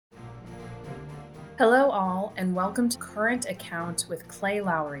Hello, all, and welcome to Current Account with Clay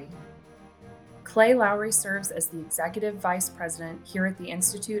Lowry. Clay Lowry serves as the Executive Vice President here at the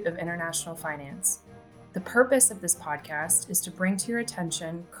Institute of International Finance. The purpose of this podcast is to bring to your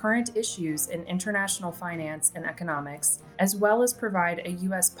attention current issues in international finance and economics, as well as provide a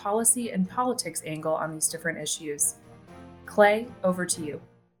U.S. policy and politics angle on these different issues. Clay, over to you.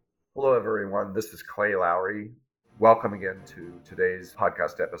 Hello, everyone. This is Clay Lowry. Welcome again to today's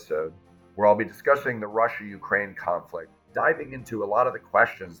podcast episode, where I'll be discussing the Russia-Ukraine conflict, diving into a lot of the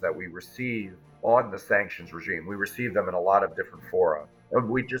questions that we receive on the sanctions regime. We receive them in a lot of different fora, and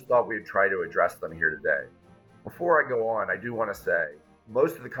we just thought we'd try to address them here today. Before I go on, I do want to say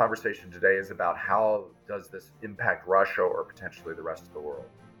most of the conversation today is about how does this impact Russia or potentially the rest of the world.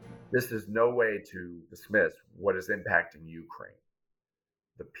 This is no way to dismiss what is impacting Ukraine.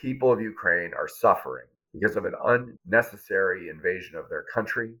 The people of Ukraine are suffering because of an unnecessary invasion of their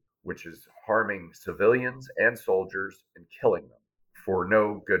country, which is harming civilians and soldiers and killing them for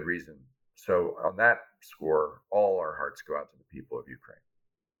no good reason. So on that score, all our hearts go out to the people of Ukraine.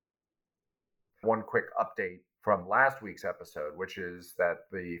 One quick update from last week's episode, which is that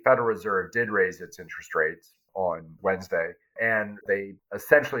the Federal Reserve did raise its interest rates on Wednesday, and they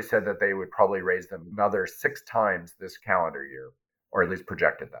essentially said that they would probably raise them another 6 times this calendar year, or at least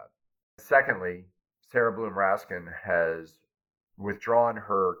projected that. Secondly, Sarah Bloom Raskin has withdrawn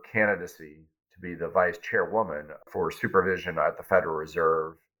her candidacy to be the vice chairwoman for supervision at the Federal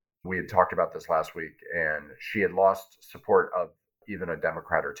Reserve. We had talked about this last week, and she had lost support of even a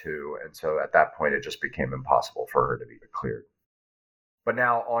Democrat or two. And so at that point, it just became impossible for her to be cleared. But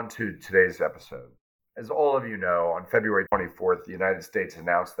now on to today's episode. As all of you know, on February 24th, the United States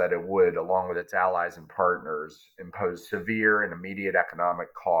announced that it would, along with its allies and partners, impose severe and immediate economic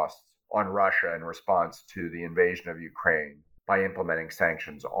costs on Russia in response to the invasion of Ukraine by implementing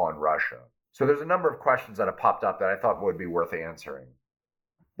sanctions on Russia. So there's a number of questions that have popped up that I thought would be worth answering.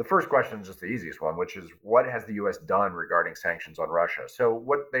 The first question is just the easiest one, which is what has the U.S. done regarding sanctions on Russia? So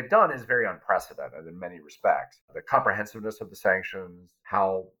what they've done is very unprecedented in many respects. The comprehensiveness of the sanctions,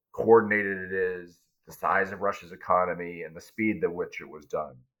 how coordinated it is, the size of Russia's economy, and the speed at which it was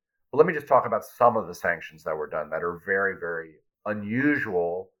done. But let me just talk about some of the sanctions that were done that are very, very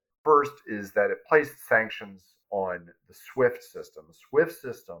unusual. First is that it placed sanctions on the SWIFT system. The SWIFT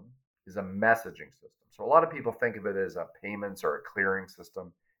system is a messaging system. So a lot of people think of it as a payments or a clearing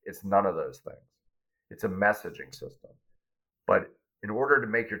system. It's none of those things. It's a messaging system. But in order to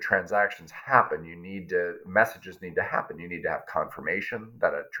make your transactions happen, messages need to happen. You need to have confirmation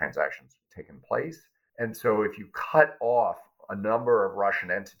that a transaction's taken place. And so if you cut off a number of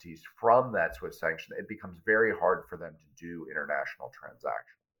Russian entities from that SWIFT sanction, it becomes very hard for them to do international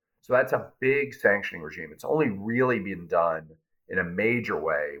transactions. So that's a big sanctioning regime. It's only really been done in a major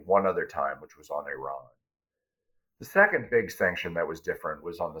way one other time, which was on Iran. The second big sanction that was different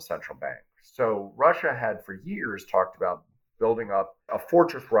was on the central bank. So Russia had for years talked about building up a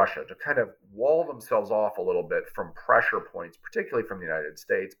fortress Russia to kind of wall themselves off a little bit from pressure points, particularly from the United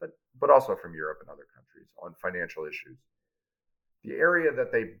States, but also from Europe and other countries on financial issues. The area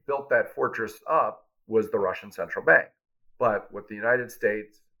that they built that fortress up was the Russian central bank. But what the United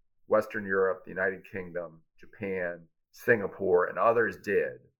States, Western Europe, the United Kingdom, Japan, Singapore, and others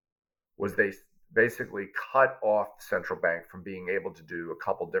did was they basically cut off the central bank from being able to do a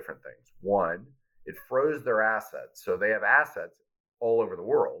couple different things. One, it froze their assets. So they have assets all over the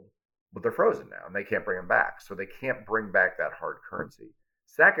world, but they're frozen now and they can't bring them back. So they can't bring back that hard currency.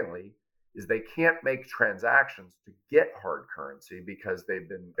 Secondly, is they can't make transactions to get hard currency because they've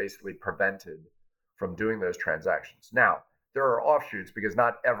been basically prevented from doing those transactions. Now, there are offshoots because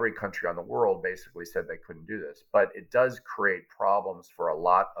not every country on the world basically said they couldn't do this, but it does create problems for a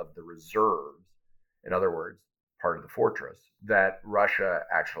lot of the reserves, in other words, part of the fortress, that Russia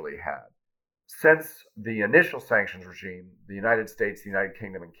actually had. Since the initial sanctions regime, the United States, the United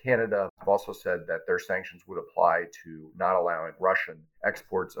Kingdom, and Canada have also said that their sanctions would apply to not allowing Russian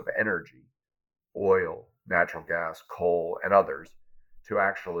exports of energy, oil, natural gas, coal, and others to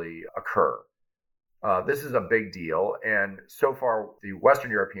actually occur. This is a big deal, and so far the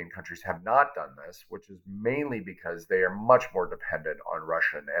Western European countries have not done this, which is mainly because they are much more dependent on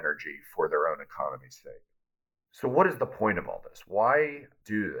Russian energy for their own economy's sake. So what is the point of all this? Why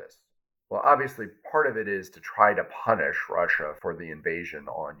do this? Well, obviously, part of it is to try to punish Russia for the invasion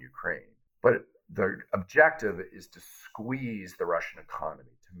on Ukraine. But the objective is to squeeze the Russian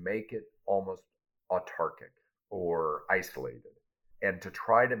economy, to make it almost autarkic or isolated, and to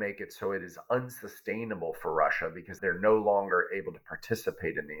try to make it so it is unsustainable for Russia because they're no longer able to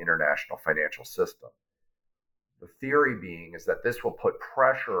participate in the international financial system. The theory being is that this will put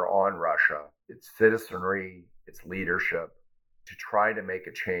pressure on Russia, its citizenry, its leadership, to try to make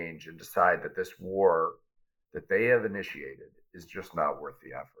a change and decide that this war that they have initiated is just not worth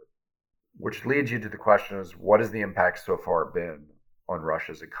the effort. Which leads you to the question is, what has the impact so far been on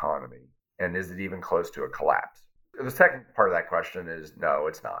Russia's economy? And is it even close to a collapse? The second part of that question is no,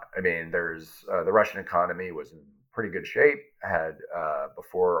 it's not. I mean, there's the Russian economy was in pretty good shape had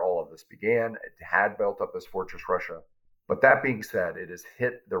before all of this began. It had built up this fortress Russia. But that being said, it has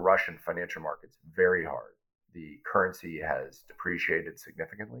hit the Russian financial markets very hard. The currency has depreciated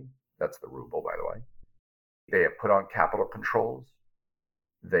significantly. That's the ruble, by the way. They have put on capital controls.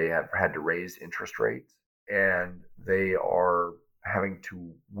 They have had to raise interest rates, and they are having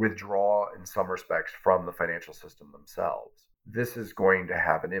to withdraw in some respects from the financial system themselves. This is going to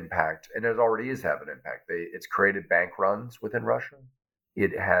have an impact, and it already is having an impact. It's created bank runs within Russia.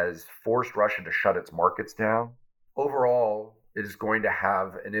 It has forced Russia to shut its markets down. Overall, it is going to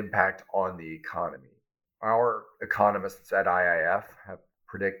have an impact on the economy. Our economists at IIF have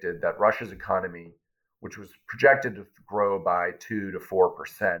predicted that Russia's economy, which was projected to grow by 2 to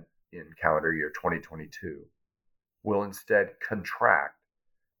 4% in calendar year 2022, will instead contract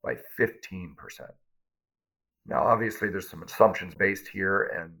by 15%. Now, obviously, there's some assumptions based here,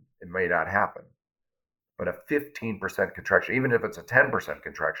 and it may not happen. But a 15% contraction, even if it's a 10%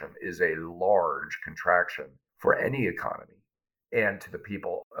 contraction, is a large contraction for any economy and to the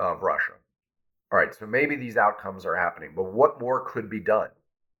people of Russia. All right, so maybe these outcomes are happening, but what more could be done?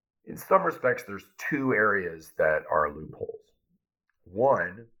 In some respects, there's two areas that are loopholes.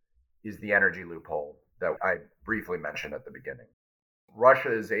 One is the energy loophole that I briefly mentioned at the beginning.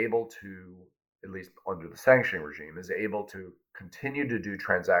 Russia is able to, at least under the sanctioning regime, is able to continue to do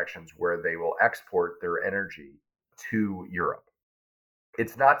transactions where they will export their energy to Europe.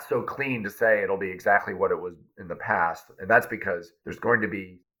 It's not so clean to say it'll be exactly what it was in the past, and that's because there's going to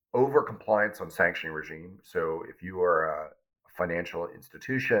be over-compliance on sanctioning regime. So if you are a financial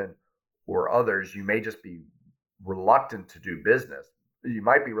institution or others, you may just be reluctant to do business. You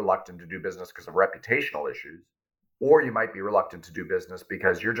might be reluctant to do business because of reputational issues, or you might be reluctant to do business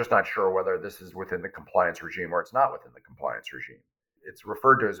because you're just not sure whether this is within the compliance regime or it's not within the compliance regime. It's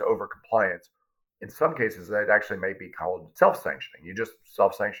referred to as over-compliance. In some cases, that actually may be called self-sanctioning. You just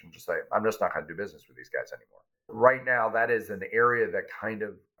self-sanction, just say, I'm just not going to do business with these guys anymore. Right now, that is an area that kind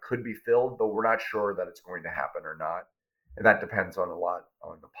of could be filled, but we're not sure that it's going to happen or not. And that depends on a lot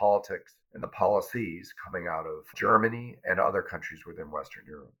on the politics and the policies coming out of Germany and other countries within Western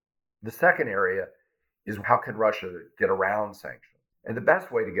Europe. The second area is how can Russia get around sanctions? And the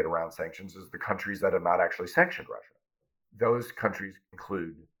best way to get around sanctions is the countries that have not actually sanctioned Russia. Those countries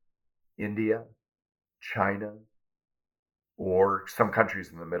include India, China, or some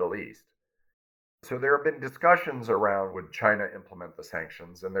countries in the Middle East. So there have been discussions around would China implement the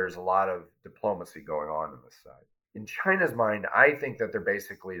sanctions, and there's a lot of diplomacy going on this side. In China's mind, I think that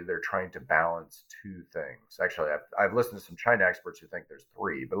they're trying to balance two things. Actually, I've listened to some China experts who think there's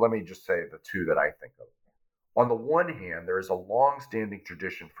three, but let me just say the two that I think of. On the one hand, there is a long-standing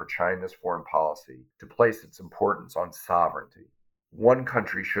tradition for China's foreign policy to place its importance on sovereignty. One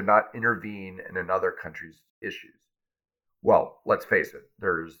country should not intervene in another country's issues. Well, let's face it,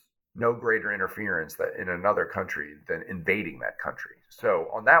 there's no greater interference in another country than invading that country. So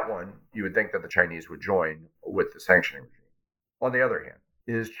on that one, you would think that the Chinese would join with the sanctioning regime. On the other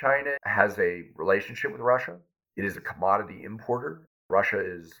hand, China has a relationship with Russia. It is a commodity importer. Russia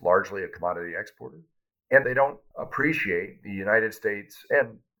is largely a commodity exporter. And they don't appreciate the United States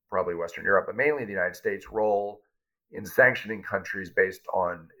and probably Western Europe, but mainly the United States' role in sanctioning countries based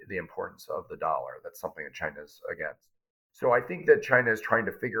on the importance of the dollar. That's something that China's against. So I think that China is trying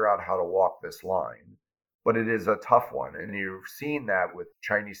to figure out how to walk this line, but it is a tough one. And you've seen that with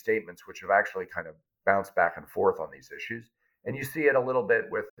Chinese statements, which have actually kind of bounced back and forth on these issues. And you see it a little bit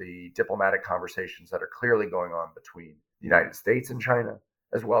with the diplomatic conversations that are clearly going on between the United States and China,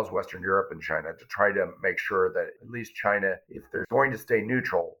 as well as Western Europe and China, to try to make sure that at least China, if they're going to stay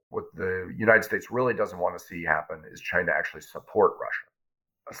neutral, what the United States really doesn't want to see happen is China actually support Russia.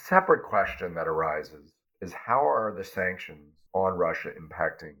 A separate question that arises is how are the sanctions on Russia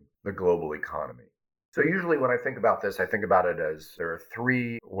impacting the global economy? So usually when I think about this, I think about it as there are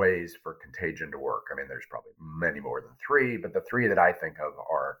three ways for contagion to work. I mean, there's probably many more than three, but the three that I think of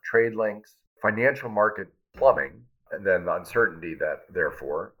are trade links, financial market plumbing, and then the uncertainty that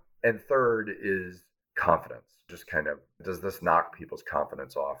therefore. And third is confidence. Just kind of, does this knock people's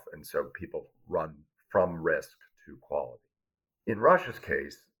confidence off? And so people run from risk to quality. In Russia's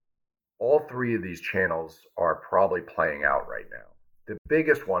case, all three of these channels are probably playing out right now. The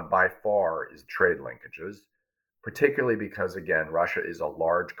biggest one by far is trade linkages. particularly because, again, Russia is a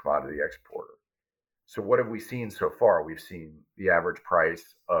large commodity exporter. So what have we seen so far? We've seen the average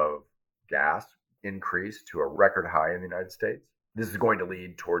price of gas increase to a record high in the United States. This is going to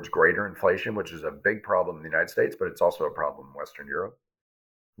lead towards greater inflation, which is a big problem in the United States, but it's also a problem in Western Europe.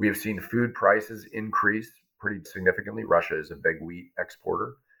 We have seen food prices increase pretty significantly. Russia is a big wheat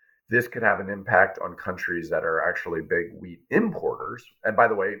exporter. This could have an impact on countries that are actually big wheat importers. And by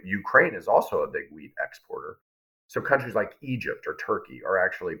the way, Ukraine is also a big wheat exporter. So countries like Egypt or Turkey are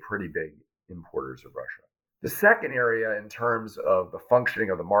actually pretty big importers of Russia. The second area, in terms of the functioning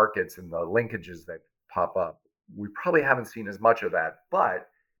of the markets and the linkages that pop up, we probably haven't seen as much of that, but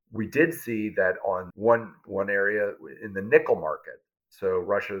we did see that on one area in the nickel market. So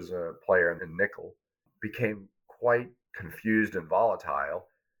Russia's a player in nickel, became quite confused and volatile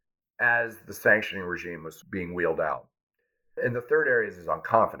as the sanctioning regime was being wheeled out. And the third area is on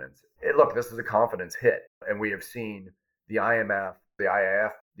confidence. Look, this is a confidence hit, and we have seen the IMF, the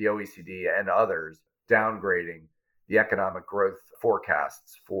IIF, the OECD, and others downgrading the economic growth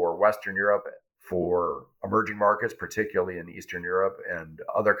forecasts for Western Europe, for emerging markets, particularly in Eastern Europe and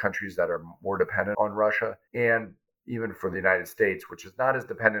other countries that are more dependent on Russia, and even for the United States, which is not as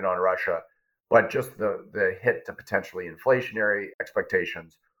dependent on Russia, but just the hit to potentially inflationary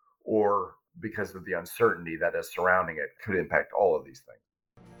expectations, or because of the uncertainty that is surrounding it, could impact all of these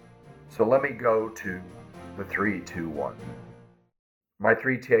things. So let me go to the 3, 2, 1. My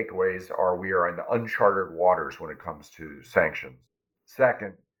three takeaways are: we are in uncharted waters when it comes to sanctions.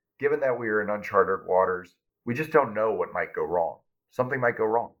 Second, given that we are in uncharted waters, we just don't know what might go wrong. Something might go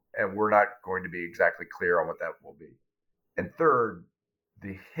wrong, and we're not going to be exactly clear on what that will be. And third,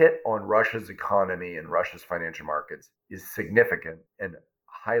 the hit on Russia's economy and Russia's financial markets is significant and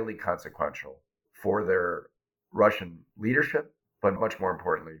highly consequential for their Russian leadership, but much more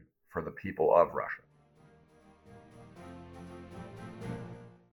importantly, for the people of Russia.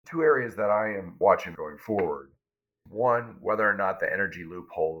 Two areas that I am watching going forward. One, whether or not the energy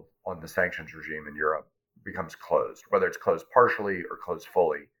loophole on the sanctions regime in Europe becomes closed, whether it's closed partially or closed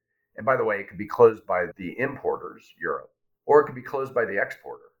fully. And by the way, it could be closed by the importers, Europe, or it could be closed by the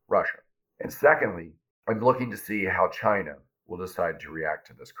exporter, Russia. And secondly, I'm looking to see how China will decide to react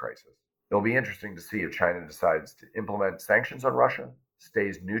to this crisis. It'll be interesting to see if China decides to implement sanctions on Russia,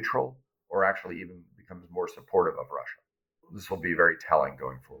 stays neutral, or actually even becomes more supportive of Russia. This will be very telling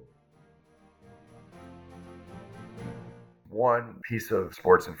going forward. One piece of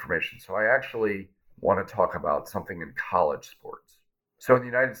sports information. So I actually want to talk about something in college sports. So in the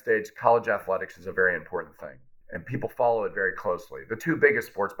United States, college athletics is a very important thing, and people follow it very closely. The two biggest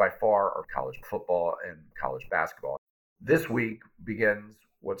sports by far are college football and college basketball. This week begins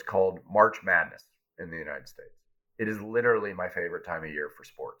what's called March Madness in the United States. It is literally my favorite time of year for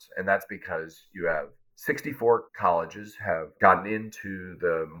sports, and that's because you have 64 colleges have gotten into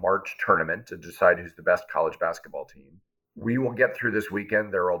the March tournament to decide who's the best college basketball team. We will get through this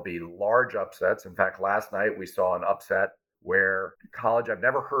weekend. There will be large upsets. In fact, last night we saw an upset where a college I've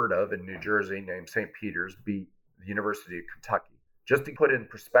never heard of in New Jersey named St. Peter's beat the University of Kentucky. Just to put in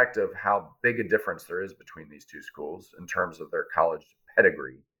perspective how big a difference there is between these two schools in terms of their college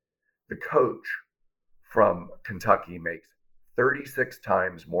pedigree, the coach from Kentucky makes 36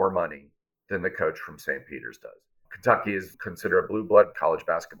 times more money than the coach from St. Peter's does. Kentucky is considered a blue blood college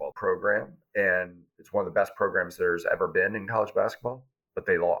basketball program, and it's one of the best programs there's ever been in college basketball, but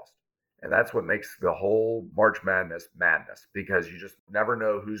they lost. And that's what makes the whole March Madness madness, because you just never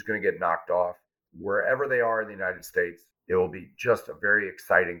know who's going to get knocked off. Wherever they are in the United States, it will be just a very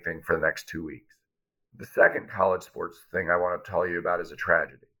exciting thing for the next 2 weeks. The second college sports thing I want to tell you about is a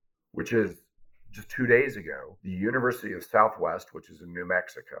tragedy, which is just 2 days ago, the University of Southwest, which is in New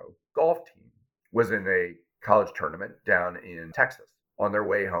Mexico, golf team was in a college tournament down in Texas. On their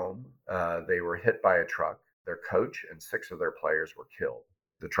way home, they were hit by a truck. Their coach and 6 of their players were killed.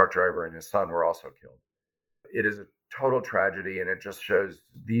 The truck driver and his son were also killed. It is a total tragedy, and it just shows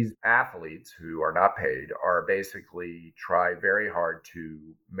these athletes who are not paid are basically try very hard to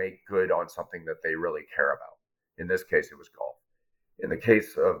make good on something that they really care about. In this case, it was golf. In the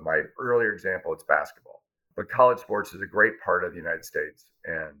case of my earlier example, it's basketball. But college sports is a great part of the United States,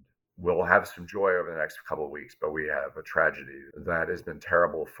 and we'll have some joy over the next couple of weeks, but we have a tragedy that has been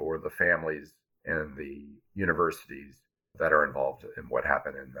terrible for the families and the universities that are involved in what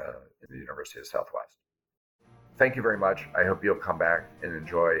happened in the University of Southwest. Thank you very much. I hope you'll come back and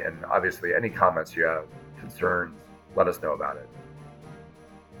enjoy. And obviously, any comments you have, concerns, let us know about it.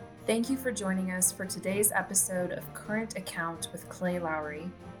 Thank you for joining us for today's episode of Current Account with Clay Lowry.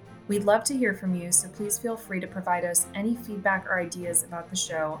 We'd love to hear from you, so please feel free to provide us any feedback or ideas about the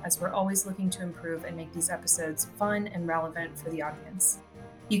show, as we're always looking to improve and make these episodes fun and relevant for the audience.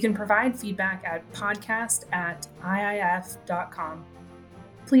 You can provide feedback at podcast@iif.com.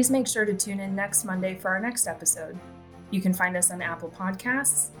 Please make sure to tune in next Monday for our next episode. You can find us on Apple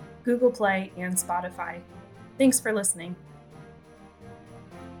Podcasts, Google Play, and Spotify. Thanks for listening.